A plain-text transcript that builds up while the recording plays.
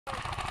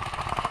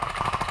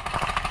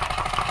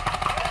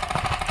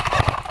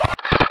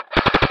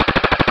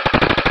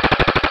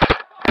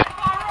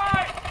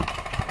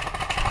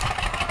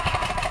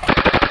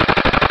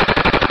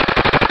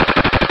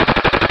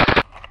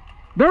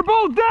They're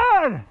both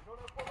dead!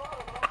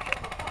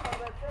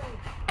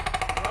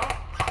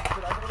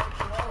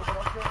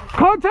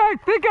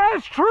 Contact thick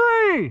ass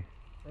tree!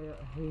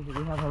 We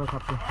have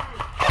helicopter.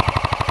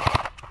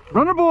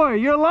 Runner boy,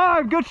 you're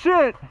alive, good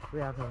shit! We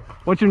have helicopter.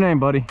 What's your name,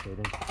 buddy?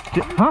 Jaden.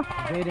 Huh?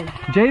 Jaden.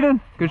 Jaden?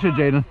 Good shit,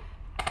 Jaden.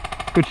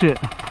 Good shit.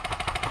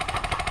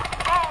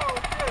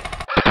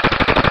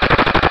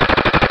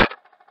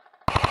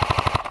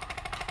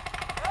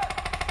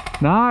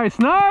 Nice,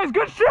 nice,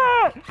 good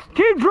shit!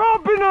 Keep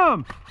dropping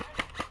them!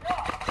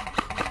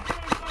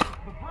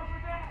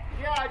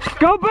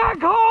 Go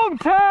back home,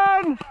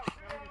 10!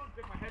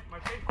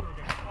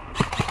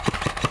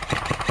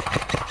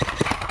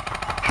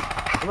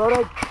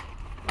 Loaded.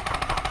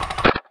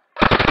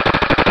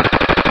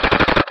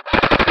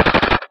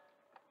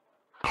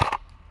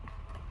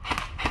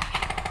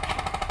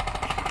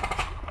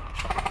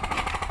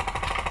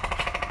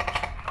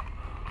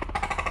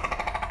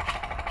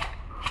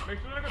 Make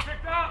sure they get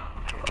picked up.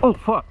 Oh,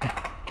 fuck.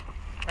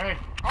 Hey,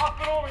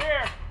 hospital over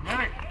here.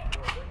 Medic.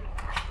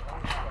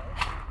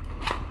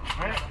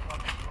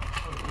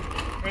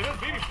 Hey, there's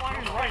BB flying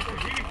in the right. There's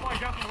BB flying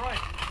down to the right.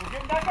 We're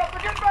getting back up.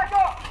 We're getting back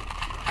up.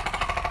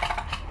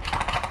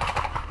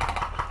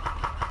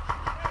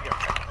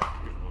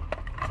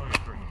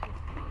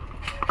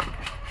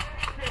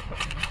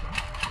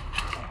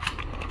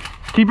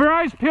 Keep your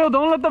eyes peeled.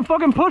 Don't let them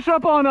fucking push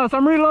up on us.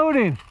 I'm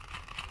reloading.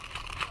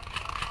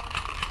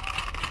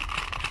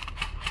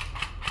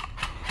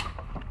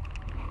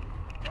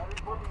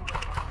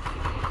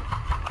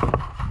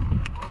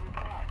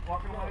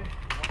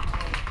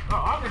 Oh,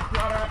 I've been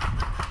shot at.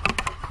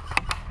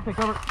 Take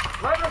cover.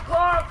 11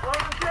 o'clock.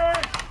 11 10.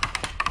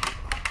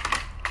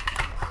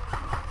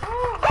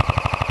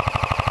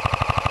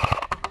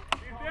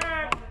 He's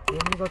dead. You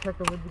want me to go check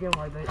the woods again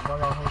while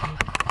y'all hold me?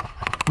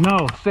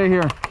 No, stay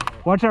here.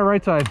 Watch that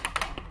right side. Brad,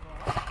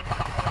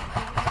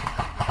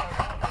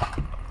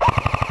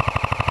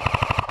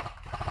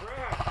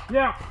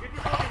 Yeah. get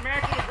your fucking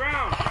Mac on the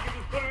ground. You can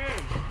just put him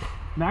in.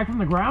 Mac from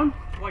the ground?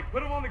 Like,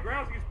 put him on the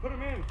ground so you just put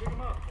him in. Pick him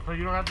up. So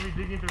you don't have to be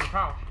digging through the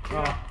pouch.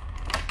 Yeah.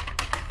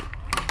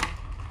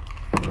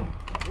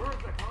 Where is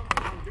that coming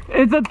from?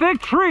 It's a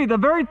thick tree, the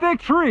very thick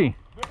tree.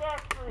 Big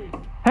ass tree.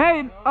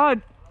 Hey, There's like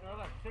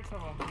 6 of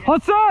them.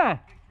 what's that?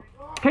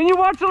 Can you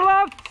watch the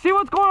left? See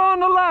what's going on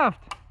the left.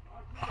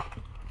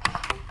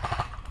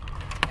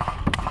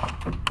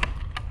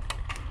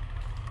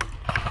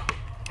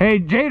 Hey,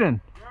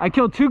 Jaden, I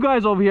killed 2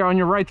 guys over here on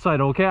your right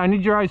side, okay? I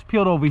need your eyes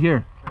peeled over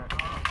here.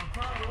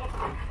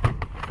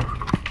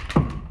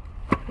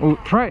 Oh,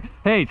 try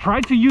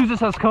to use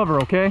this as cover,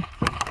 okay?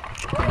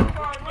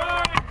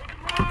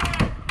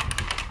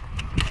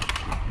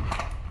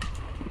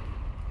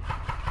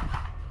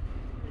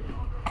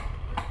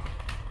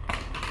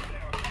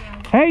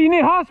 Hey, you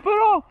need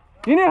hospital?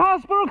 You need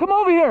hospital? Come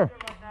over here.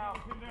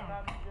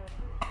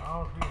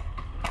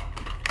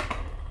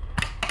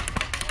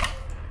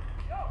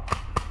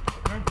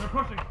 They're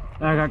pushing.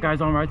 I got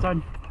guys on the right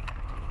side.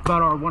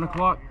 About our 1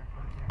 o'clock.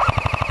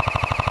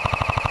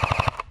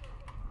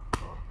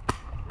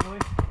 Really?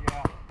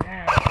 Yeah.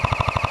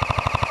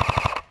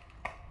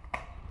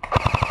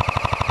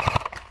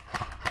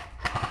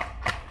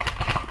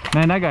 Damn.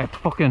 Man, that guy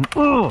fucking.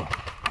 Ugh.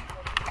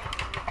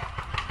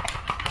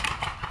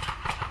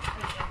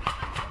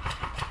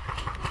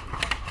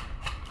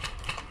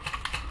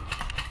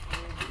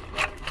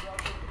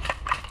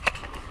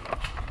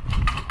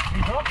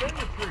 He's up in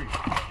the tree.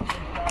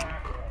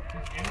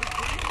 In the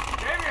tree?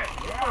 Dang it!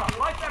 Yeah,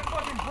 light that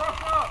fucking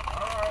brush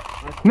up. Alright.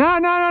 No.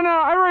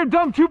 I already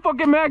dumped 2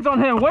 fucking mags on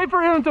him. Wait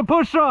for him to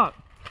push up.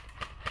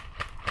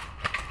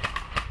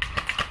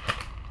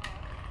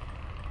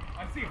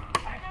 I see him.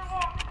 I can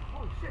walk.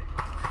 Holy shit.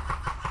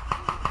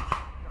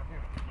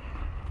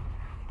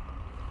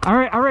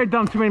 I already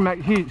dumped too many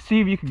mags. See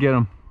if you could get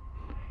him.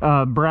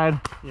 Brad.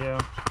 Yeah,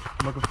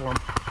 I'm looking for him.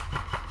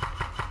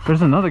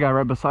 There's another guy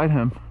right beside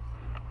him.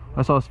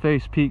 I saw his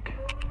face peek.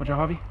 Watch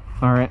out, Javi.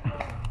 All right.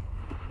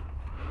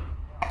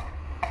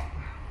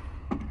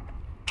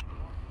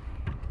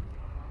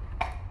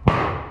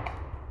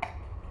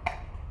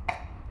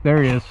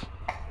 There he is.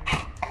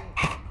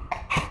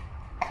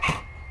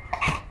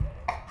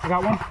 I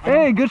got one.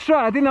 Hey, good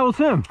shot. I think that was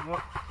him.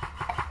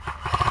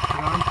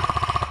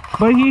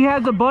 But he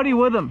has a buddy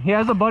with him. He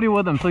has a buddy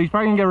with him, so he's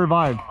probably gonna get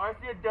revived. I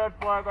see a dead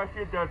flag. I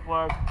see a dead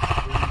flag.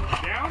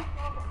 Down?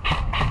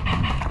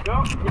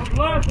 No, it's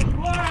left. It's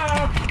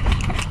left.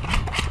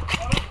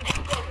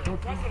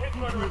 That's the hit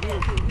marker right there.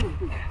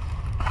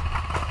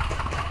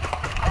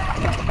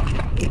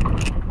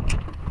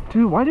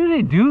 Dude, why do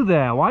they do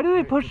that? Why do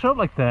they push up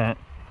like that?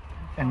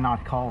 And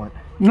not call it.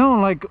 No,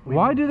 like,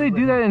 why do they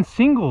do that in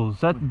singles?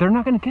 That they're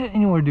not gonna get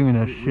anywhere doing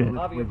that shit.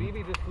 Bobby, a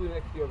BB just flew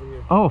next to you over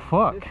here. Oh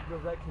fuck. This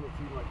direction it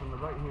seemed like from the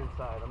right hand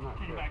side. I'm not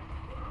sure.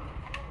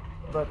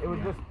 But it would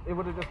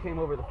have just came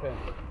over the fence.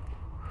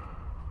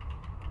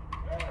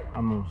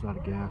 I'm almost out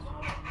of gas.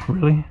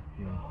 Really?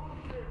 Yeah.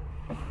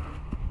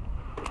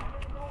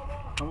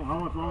 How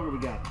much longer we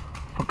got?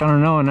 Fuck, I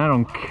don't know, and I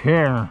don't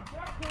care.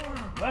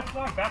 Left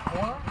side, back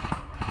corner.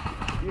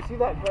 You see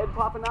that head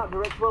popping out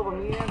direct 12 of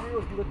me, Andrew?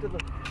 If you look to the,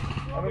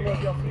 I don't know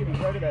if y'all see it,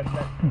 right at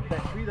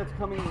that tree that's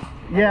coming.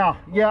 Yeah,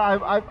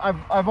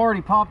 I've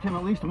already popped him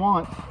at least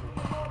once.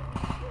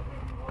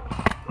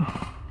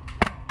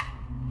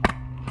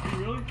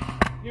 Really?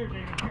 Here,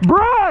 James.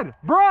 Brad!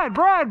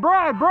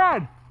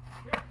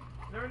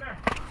 They're in there.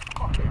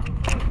 Fuck yeah.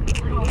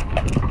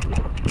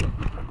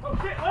 Oh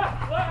shit,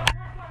 left, right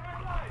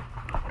side.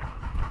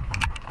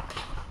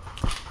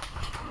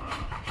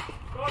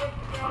 Got him,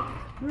 down.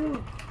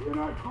 Dude, you're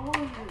not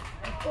calling me.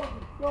 I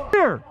fucking suck.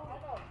 Here!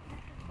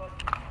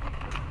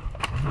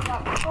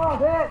 Oh,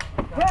 hit!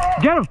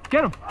 Get him! Go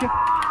get him,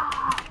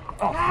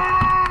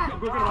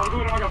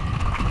 I got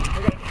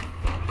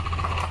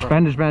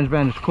it.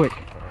 Bandage, quick.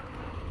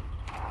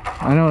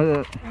 I know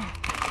that.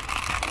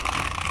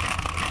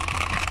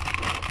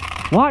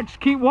 Watch,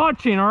 keep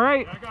watching,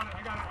 alright? I got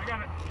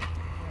it.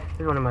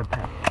 There's one in my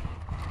back.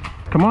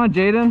 Come on,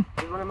 Jaden.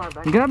 There's one in my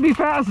back. You gotta be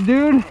fast,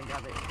 dude. I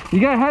got it. You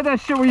gotta have that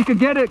shit where you could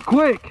get it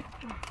quick.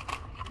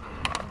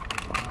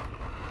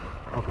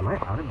 Oh, am I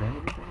out of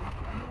bandages?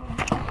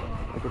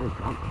 Look at it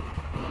drunk.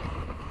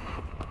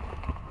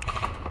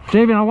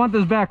 Javen, I want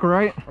this back,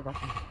 alright? I got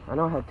you. I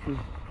know I had two.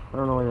 I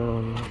don't know where the other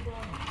one is.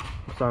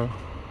 I'm sorry.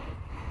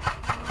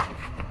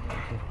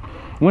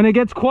 When it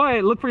gets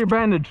quiet, look for your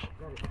bandage.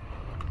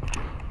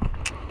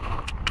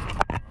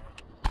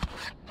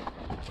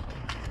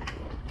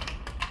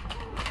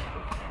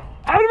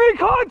 Enemy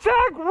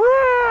contact,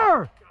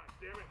 rear!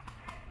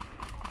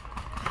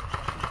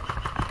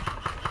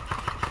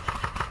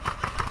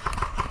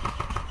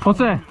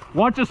 Jose,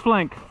 watch this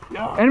flank.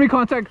 Yeah. Enemy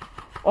contact,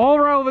 all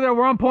right over there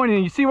where I'm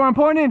pointing. You see where I'm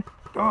pointing?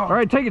 All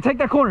right, take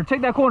that corner,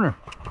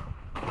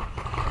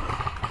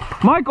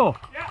 Michael,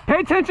 pay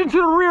attention to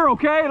the rear,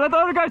 okay? Let the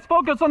other guys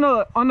focus on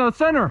the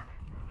center.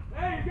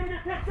 Hey, you're gonna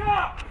get picked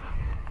up!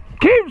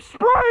 Keep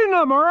spraying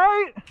them, all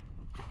right?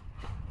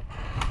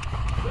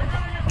 They're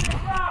gonna get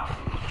picked up!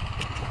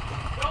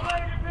 Don't let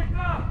them get picked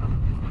up!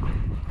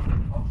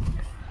 Oh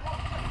shit!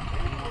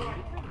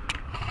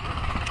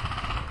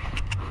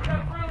 We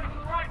got friendly to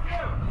the right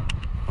too!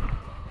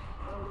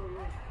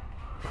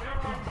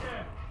 Yeah, right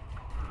there.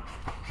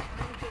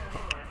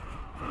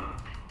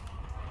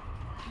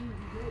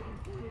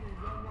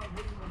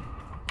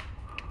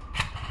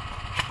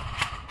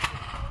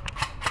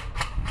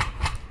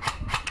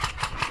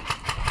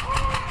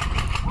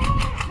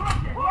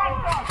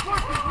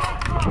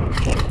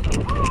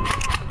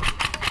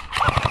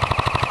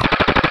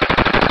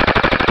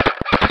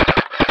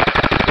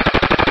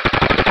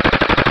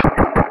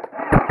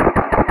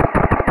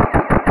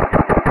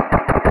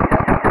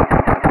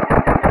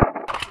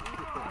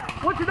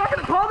 What, you're not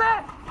gonna call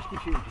that? Just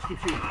keep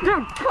shooting.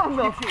 Dude, come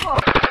the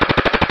fuck.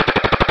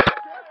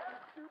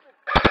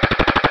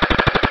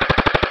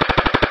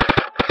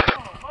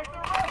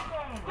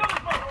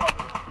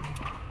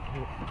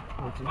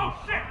 Oh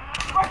shit!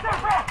 Right there,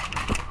 Brad!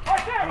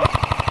 Right there!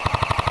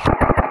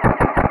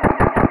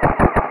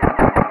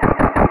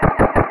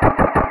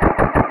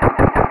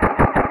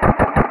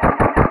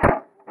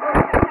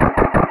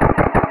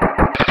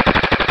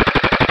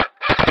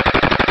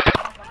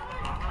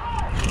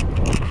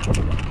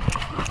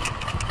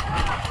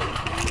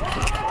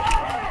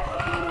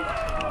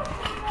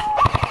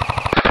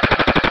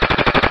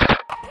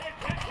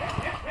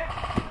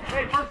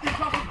 Hey, first two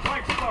couple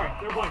blanks, sorry.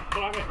 They're blanks,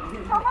 but I'm in.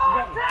 Come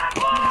on, Dad,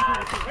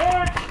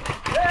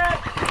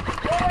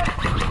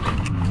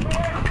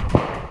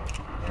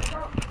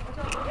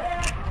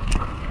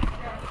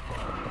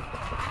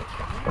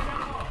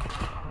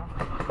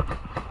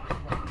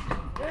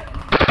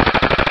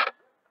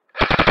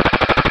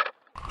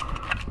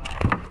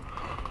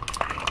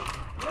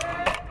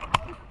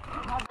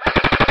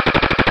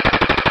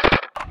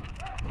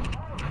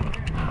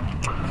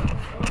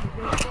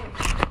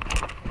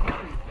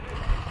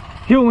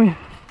 Heal me.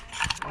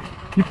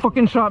 You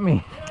fucking shot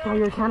me. Oh,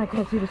 you're trying. I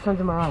can't see the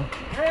suns in my eye.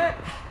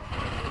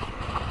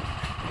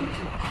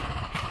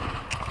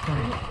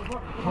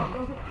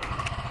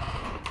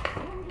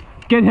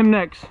 Get him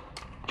next.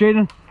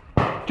 Jaden,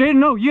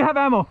 no, you have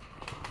ammo.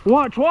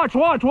 Watch. Go.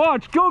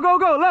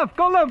 Left,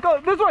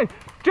 go. This way.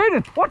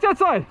 Jaden, watch that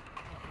side.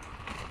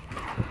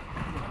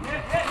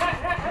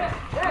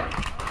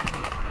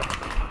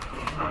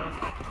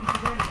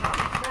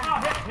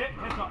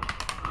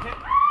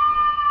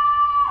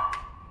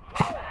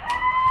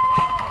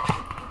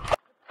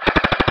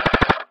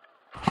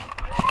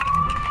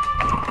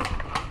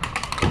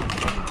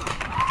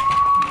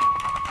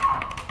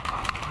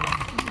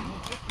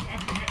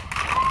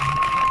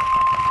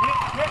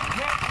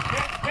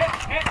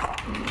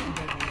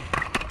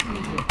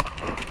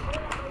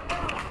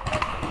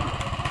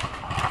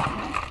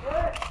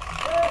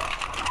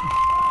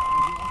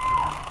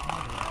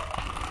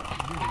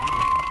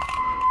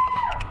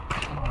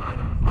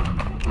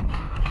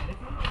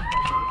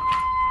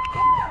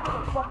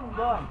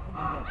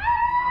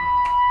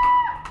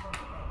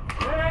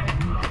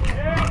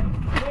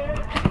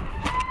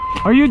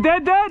 Are you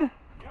dead? Yep, dead.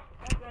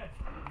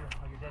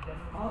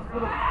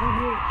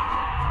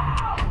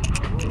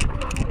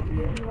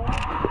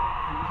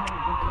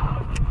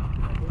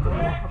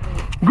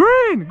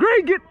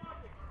 Green, get.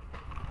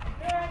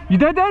 You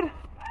dead?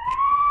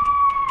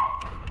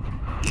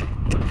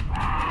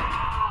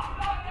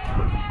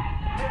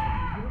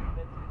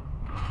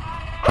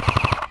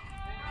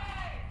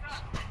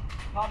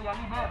 Bobby, I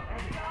need help.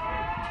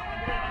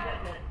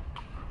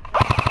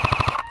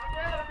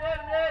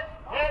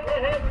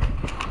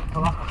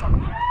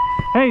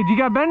 Hey, do you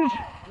got bandage?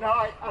 No,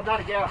 I'm out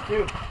of gas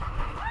too.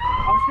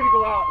 I'm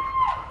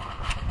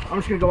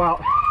just gonna go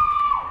out.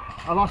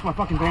 I lost my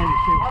fucking bandage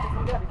too.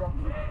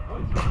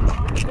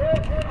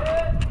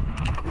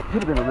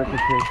 Could have been a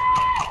ricochet.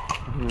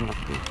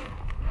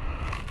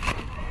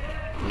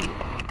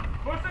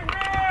 Pushing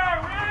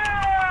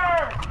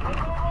rear!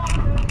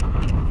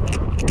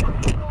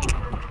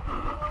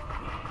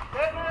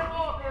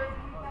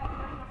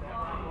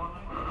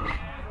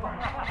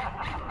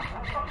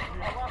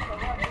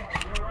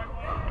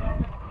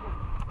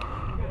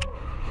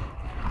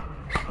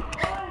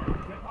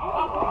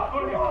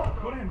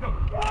 Put in, go.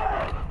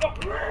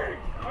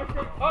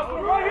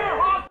 Hospital right here,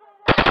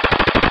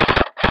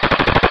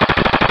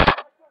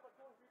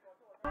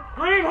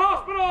 Green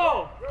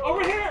Hospital!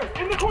 Over here,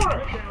 in the corner!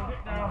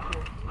 Get down.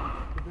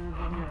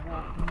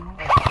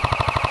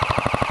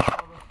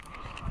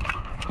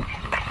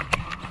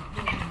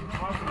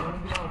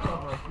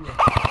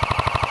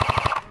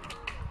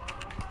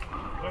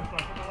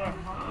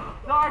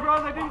 Sorry,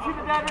 bros, I didn't see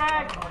the dead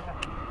rag.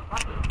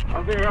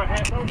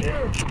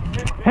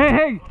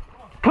 Hey,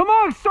 come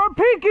on, start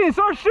peeking,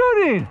 start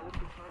shooting.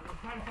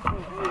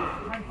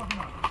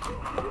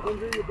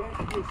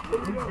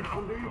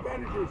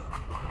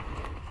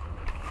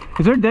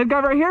 Is there a dead guy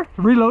right here?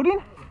 Reloading?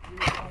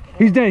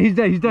 He's dead.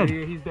 Yeah, he's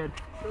dead.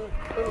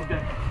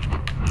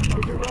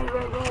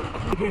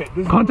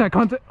 Contact.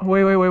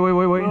 Wait.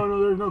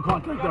 No, there's no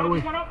contact that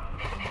way.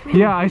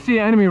 Yeah, I see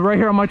an enemy right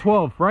here on my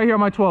 12. Right here on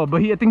my 12,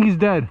 but I think he's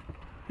dead.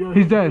 Yeah,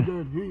 He's dead.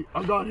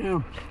 I got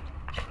him.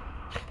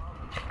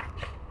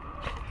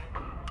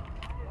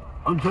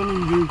 I'm telling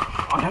you, dude.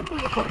 I have to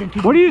fucking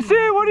keep. What do you see?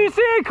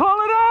 Call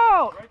it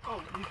out.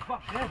 Oh, he's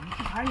fucked dead.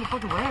 He's hiding the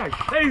fucking rag.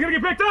 Hey, he's gonna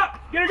get picked up!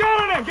 Get a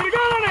gun on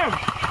him!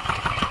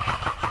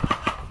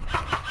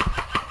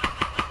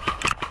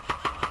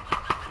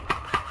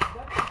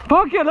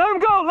 Fuck it, let him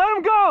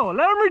go.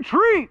 Let him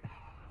retreat.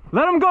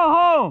 Let him go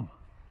home.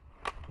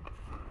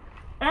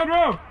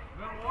 Andrew!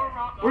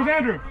 Where's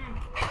Andrew?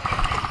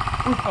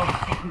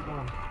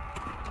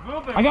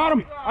 I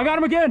got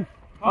him again.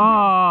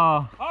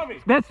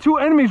 Bobby! That's 2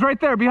 enemies right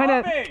there behind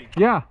that. Bobby!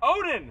 Yeah,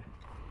 Odin!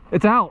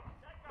 it's out.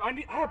 I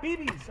have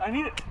BBs. I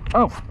need it.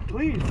 Oh,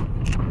 Please.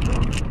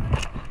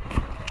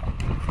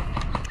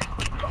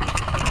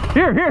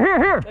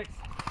 here. Thanks.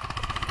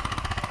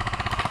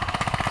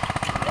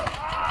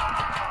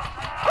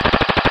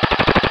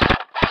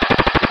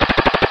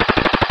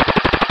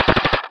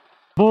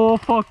 Bull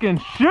fucking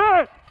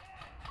shit.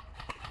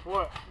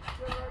 What?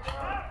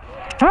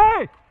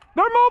 Hey,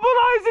 they're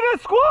mobilizing a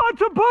squad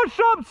to push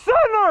up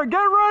center. Get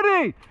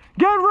ready.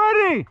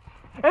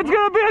 It's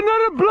gonna be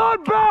another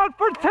bloodbath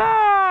for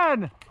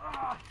 10.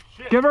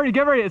 Shit. Get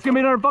ready. It's gonna be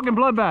another fucking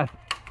bloodbath.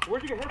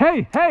 Where'd you get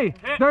hit? Hey,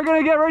 they're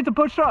gonna get ready to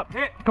push up.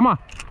 Hit. Come on.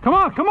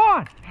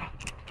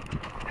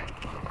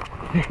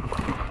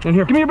 In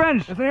here. Give me your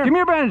bandage. It's in here. Give me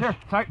your bandage.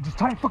 Here. Just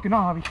tie a fucking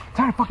knot, Javi.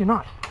 Tie a fucking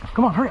knot.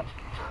 Come on, hurry up.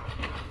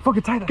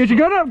 Fucking tie that. Get your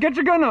gun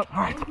up.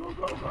 All right.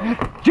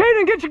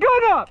 Jaden, get your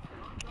gun up.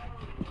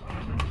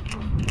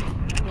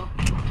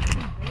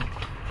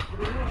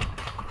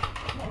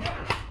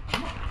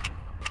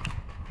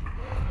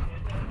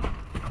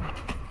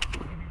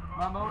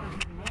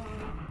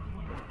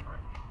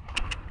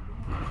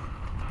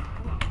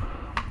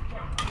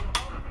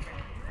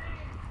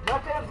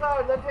 Left-hand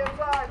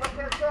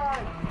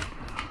side.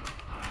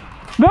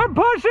 They're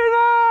pushing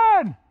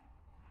in.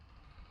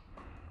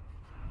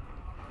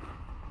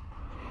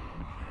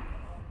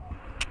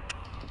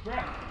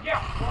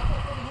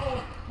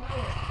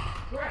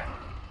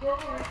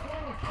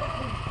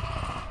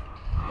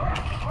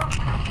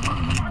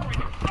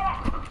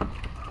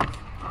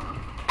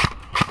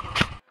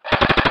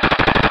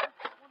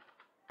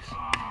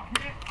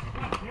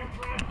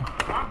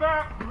 I'm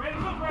back. You ready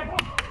to look, Red?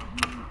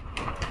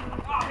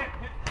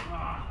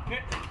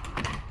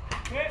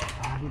 Hit.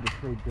 I need to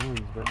trade guns,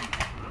 but.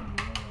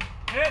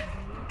 Hit.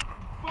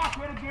 Fuck,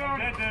 hit again.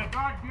 Dead.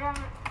 God damn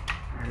it.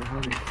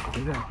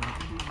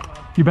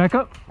 You back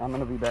up? I'm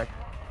gonna be back.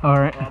 All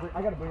right.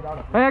 I gotta bleed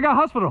out. Hey, I got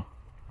hospital.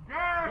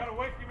 Gotta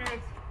wait a few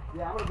minutes.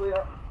 Yeah, I'm gonna bleed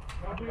out.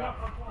 Gotta bleed out.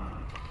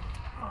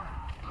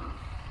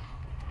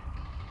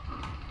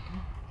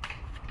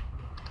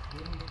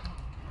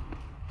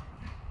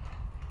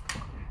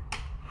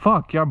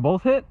 Fuck, y'all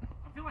both hit?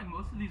 It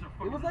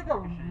was like a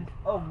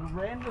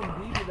random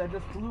BB that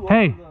just flew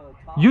Hey, over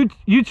the top.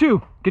 you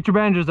two, get your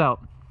bandages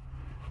out.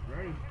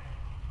 Ready?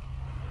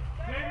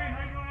 Damien,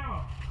 how you doing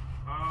ammo?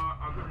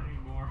 I'm gonna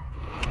need more.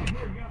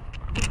 Here you go.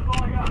 This is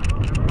all I got.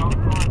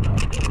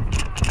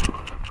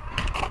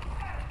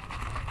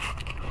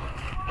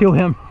 Kill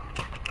him.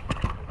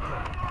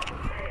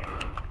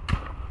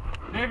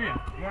 Damien.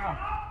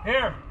 Yeah.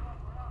 Here.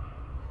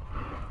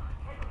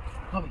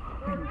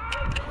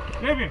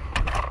 David.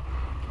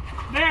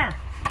 There.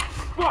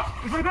 What?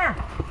 It's right there.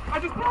 I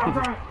just grabbed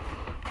it.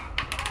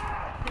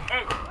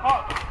 Hey,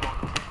 up.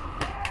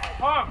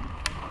 Up.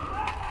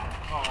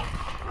 Uh-oh.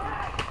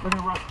 We're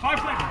gonna run. 5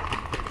 seconds.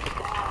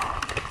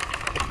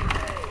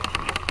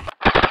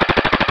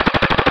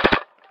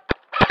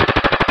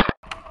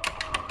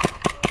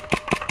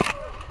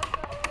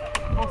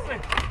 Oh,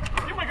 6.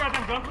 Give my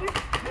goddamn gun, please.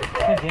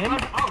 Again?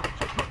 Oh.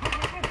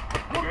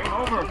 Game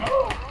over.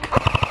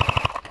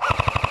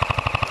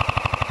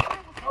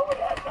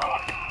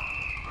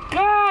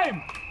 Game!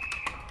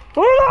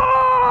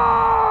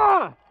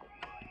 Hoorah!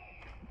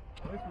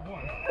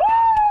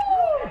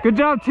 Good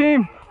job,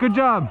 team. Good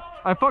job.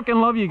 I fucking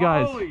love you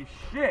guys. Holy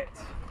shit.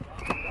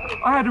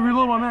 I had to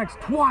reload my max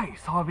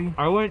twice, Javi.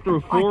 I went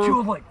through I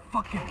killed like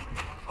fucking,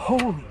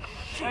 holy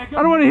shit. I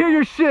don't want to hear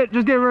your shit.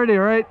 Just get ready, all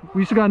right?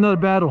 We still got another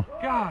battle.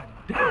 God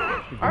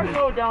damn. I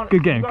slowed down.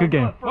 Good game, good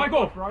game.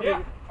 Michael, yeah, right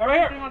here.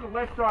 Everything on the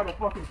left side I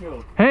fucking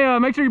killed. Hey,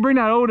 make sure you bring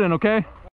that Odin, okay?